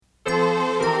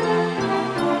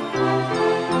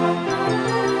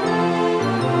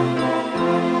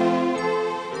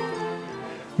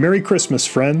Merry Christmas,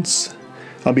 friends.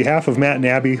 On behalf of Matt and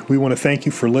Abby, we want to thank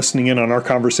you for listening in on our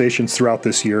conversations throughout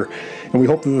this year, and we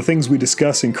hope that the things we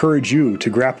discuss encourage you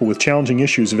to grapple with challenging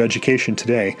issues of education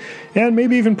today, and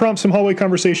maybe even prompt some hallway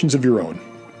conversations of your own.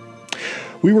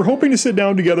 We were hoping to sit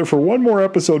down together for one more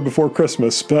episode before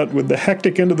Christmas, but with the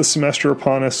hectic end of the semester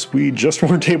upon us, we just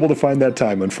weren't able to find that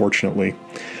time, unfortunately.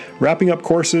 Wrapping up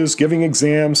courses, giving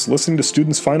exams, listening to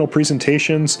students' final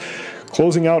presentations,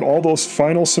 closing out all those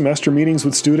final semester meetings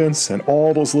with students, and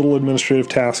all those little administrative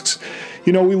tasks.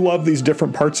 You know, we love these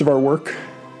different parts of our work,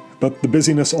 but the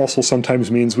busyness also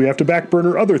sometimes means we have to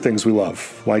backburner other things we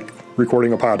love, like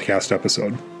recording a podcast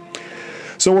episode.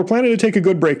 So we're planning to take a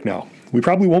good break now. We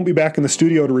probably won't be back in the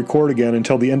studio to record again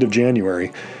until the end of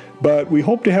January, but we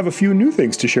hope to have a few new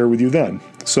things to share with you then.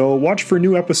 So watch for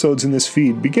new episodes in this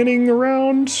feed beginning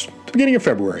around the beginning of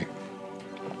February.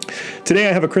 Today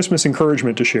I have a Christmas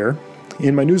encouragement to share.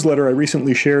 In my newsletter, I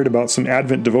recently shared about some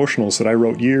Advent devotionals that I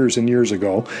wrote years and years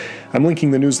ago. I'm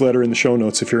linking the newsletter in the show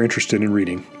notes if you're interested in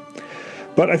reading.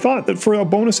 But I thought that for a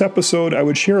bonus episode, I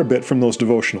would share a bit from those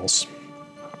devotionals.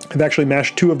 I've actually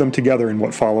mashed two of them together in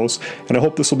what follows, and I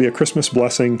hope this will be a Christmas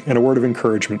blessing and a word of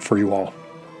encouragement for you all.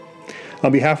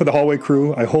 On behalf of the Hallway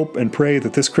crew, I hope and pray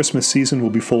that this Christmas season will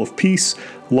be full of peace,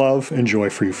 love, and joy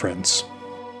for you friends.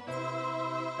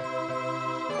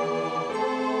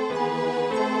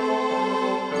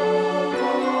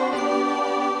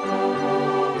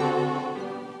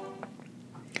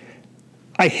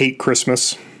 I hate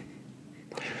Christmas.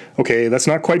 Okay, that's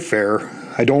not quite fair.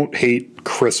 I don't hate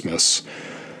Christmas.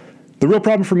 The real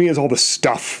problem for me is all the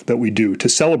stuff that we do to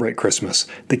celebrate Christmas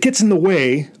that gets in the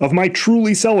way of my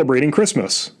truly celebrating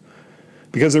Christmas.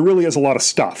 Because there really is a lot of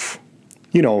stuff.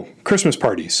 You know, Christmas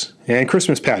parties, and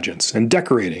Christmas pageants, and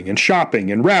decorating, and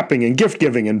shopping, and wrapping, and gift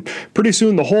giving, and pretty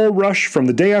soon the whole rush from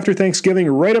the day after Thanksgiving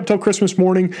right up till Christmas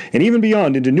morning, and even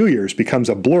beyond into New Year's becomes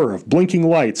a blur of blinking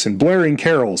lights, and blaring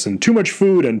carols, and too much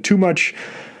food, and too much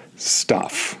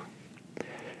stuff.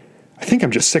 I think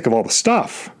I'm just sick of all the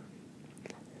stuff.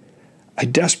 I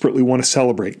desperately want to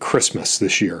celebrate Christmas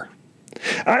this year.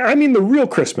 I mean the real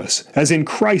Christmas, as in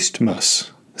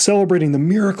Christmas, celebrating the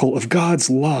miracle of God's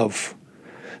love,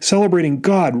 celebrating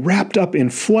God wrapped up in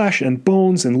flesh and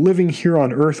bones and living here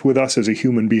on earth with us as a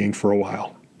human being for a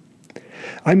while.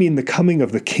 I mean the coming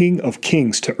of the King of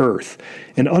Kings to earth,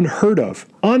 an unheard of,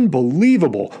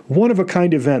 unbelievable,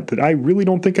 one-of-a-kind event that I really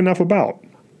don't think enough about.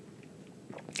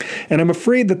 And I'm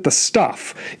afraid that the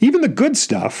stuff, even the good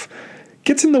stuff,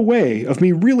 gets in the way of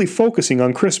me really focusing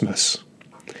on Christmas.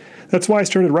 That's why I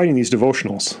started writing these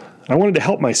devotionals. I wanted to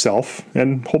help myself,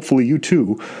 and hopefully you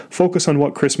too, focus on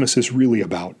what Christmas is really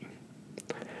about.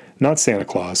 Not Santa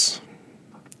Claus.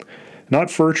 Not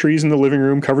fir trees in the living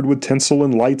room covered with tinsel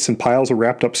and lights and piles of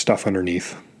wrapped up stuff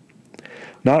underneath.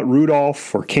 Not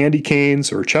Rudolph, or candy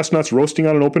canes, or chestnuts roasting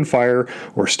on an open fire,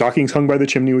 or stockings hung by the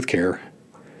chimney with care.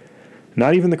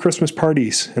 Not even the Christmas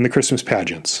parties and the Christmas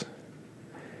pageants.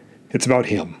 It's about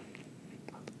Him.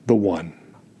 The One.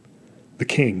 The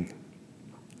King.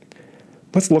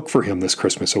 Let's look for Him this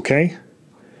Christmas, okay?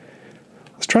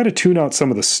 Let's try to tune out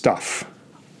some of the stuff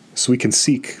so we can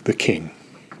seek the King.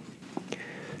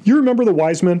 You remember the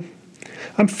wise men?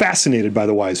 I'm fascinated by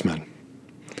the wise men.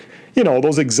 You know,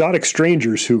 those exotic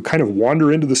strangers who kind of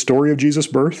wander into the story of Jesus'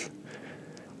 birth.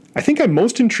 I think I'm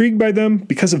most intrigued by them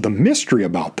because of the mystery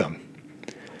about them.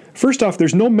 First off,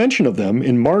 there's no mention of them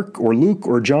in Mark or Luke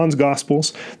or John's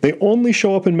Gospels. They only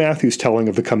show up in Matthew's telling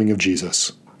of the coming of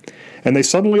Jesus. And they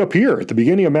suddenly appear at the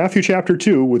beginning of Matthew chapter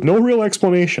 2 with no real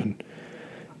explanation.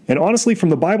 And honestly, from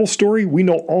the Bible story, we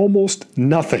know almost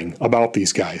nothing about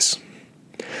these guys.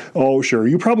 Oh, sure,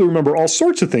 you probably remember all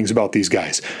sorts of things about these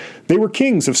guys. They were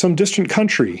kings of some distant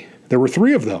country. There were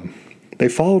 3 of them. They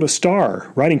followed a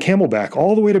star, riding camelback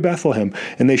all the way to Bethlehem,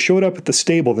 and they showed up at the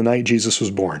stable the night Jesus was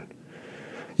born.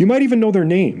 You might even know their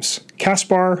names,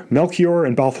 Caspar, Melchior,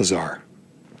 and Balthazar.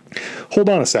 Hold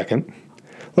on a second.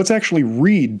 Let's actually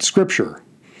read Scripture.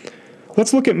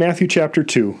 Let's look at Matthew chapter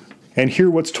 2 and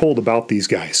hear what's told about these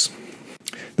guys.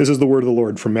 This is the word of the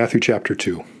Lord from Matthew chapter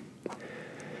 2.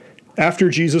 After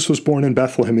Jesus was born in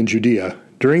Bethlehem in Judea,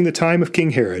 during the time of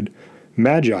King Herod,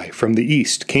 Magi from the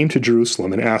east came to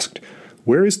Jerusalem and asked,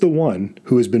 "Where is the one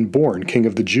who has been born King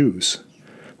of the Jews?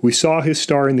 We saw his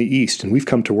star in the east, and we've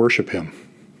come to worship him."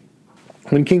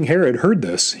 When King Herod heard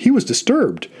this, he was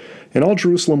disturbed, and all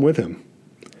Jerusalem with him.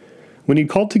 When he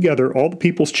called together all the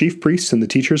people's chief priests and the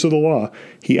teachers of the law,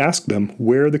 he asked them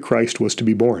where the Christ was to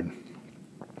be born.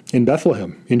 "In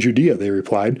Bethlehem, in Judea," they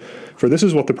replied, "for this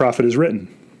is what the prophet has written.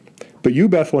 But you,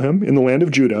 Bethlehem, in the land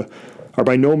of Judah, are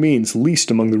by no means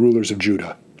least among the rulers of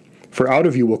Judah. For out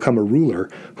of you will come a ruler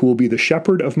who will be the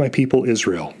shepherd of my people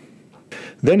Israel."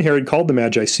 Then Herod called the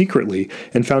Magi secretly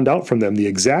and found out from them the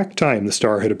exact time the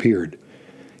star had appeared.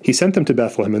 He sent them to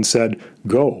Bethlehem and said,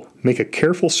 "Go, make a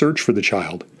careful search for the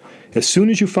child. As soon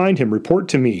as you find him, report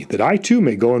to me, that I too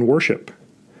may go and worship."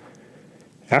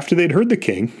 After they'd heard the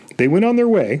king, they went on their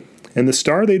way, and the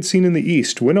star they'd seen in the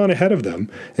east went on ahead of them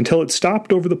until it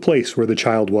stopped over the place where the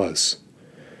child was.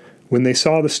 When they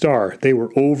saw the star, they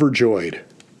were overjoyed.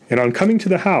 And on coming to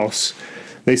the house,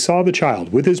 they saw the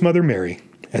child with his mother Mary,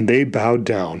 and they bowed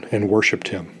down and worshipped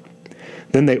him.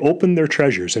 Then they opened their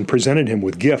treasures and presented him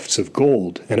with gifts of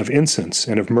gold and of incense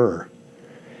and of myrrh.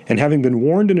 And having been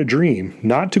warned in a dream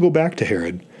not to go back to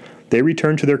Herod, they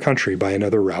returned to their country by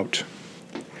another route.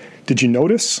 Did you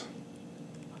notice?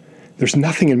 There's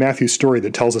nothing in Matthew's story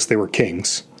that tells us they were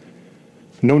kings.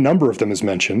 No number of them is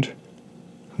mentioned.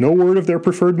 No word of their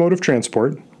preferred mode of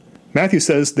transport. Matthew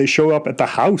says they show up at the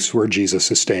house where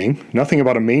Jesus is staying. Nothing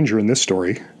about a manger in this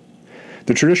story.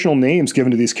 The traditional names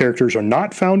given to these characters are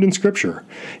not found in Scripture.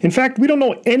 In fact, we don't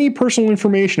know any personal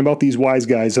information about these wise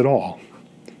guys at all.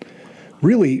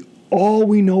 Really, all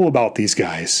we know about these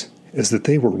guys is that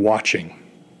they were watching.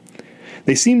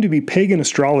 They seem to be pagan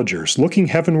astrologers, looking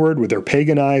heavenward with their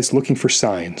pagan eyes, looking for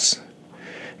signs.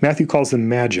 Matthew calls them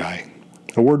magi,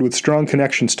 a word with strong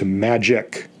connections to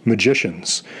magic,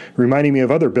 magicians, reminding me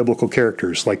of other biblical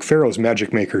characters like Pharaoh's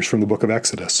magic makers from the book of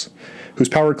Exodus, whose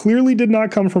power clearly did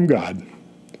not come from God.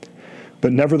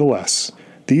 But nevertheless,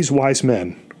 these wise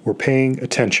men were paying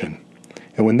attention,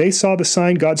 and when they saw the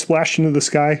sign God splashed into the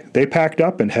sky, they packed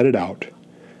up and headed out.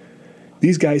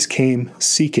 These guys came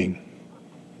seeking.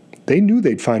 They knew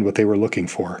they'd find what they were looking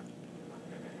for.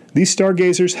 These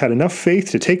stargazers had enough faith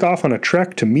to take off on a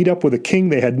trek to meet up with a king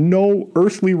they had no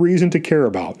earthly reason to care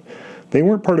about. They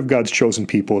weren't part of God's chosen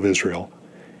people of Israel.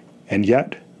 And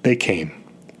yet they came,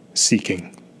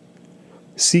 seeking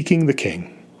the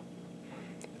king.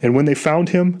 And when they found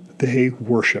him, they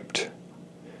worshiped.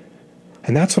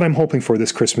 And that's what I'm hoping for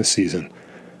this Christmas season.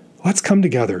 Let's come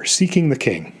together, seeking the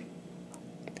king.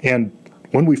 And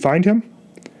when we find him,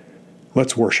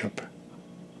 let's worship.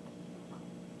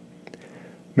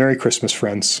 Merry Christmas,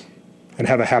 friends, and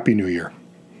have a Happy New Year.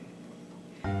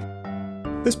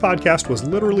 This podcast was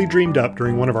literally dreamed up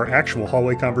during one of our actual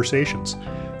hallway conversations.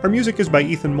 Our music is by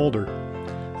Ethan Mulder.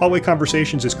 Hallway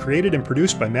Conversations is created and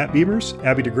produced by Matt Beamers,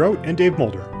 Abby DeGroat, and Dave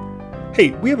Mulder.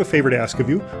 Hey, we have a favor to ask of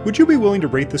you. Would you be willing to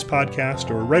rate this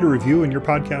podcast or write a review in your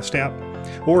podcast app?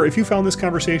 Or if you found this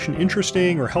conversation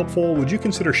interesting or helpful, would you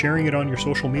consider sharing it on your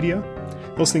social media?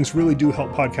 Those things really do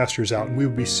help podcasters out, and we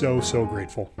would be so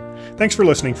grateful. Thanks for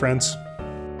listening, friends.